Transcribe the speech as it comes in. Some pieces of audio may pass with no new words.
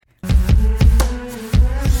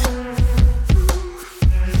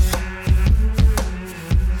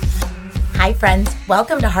friends.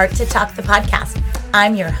 Welcome to Heart to Talk, the podcast.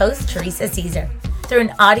 I'm your host, Teresa Caesar. Through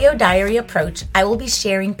an audio diary approach, I will be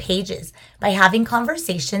sharing pages by having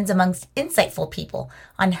conversations amongst insightful people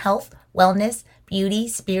on health, wellness, beauty,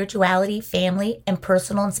 spirituality, family, and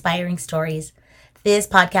personal inspiring stories. This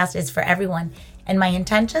podcast is for everyone, and my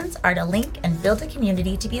intentions are to link and build a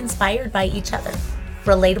community to be inspired by each other.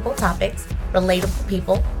 Relatable topics, relatable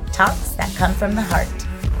people, talks that come from the heart.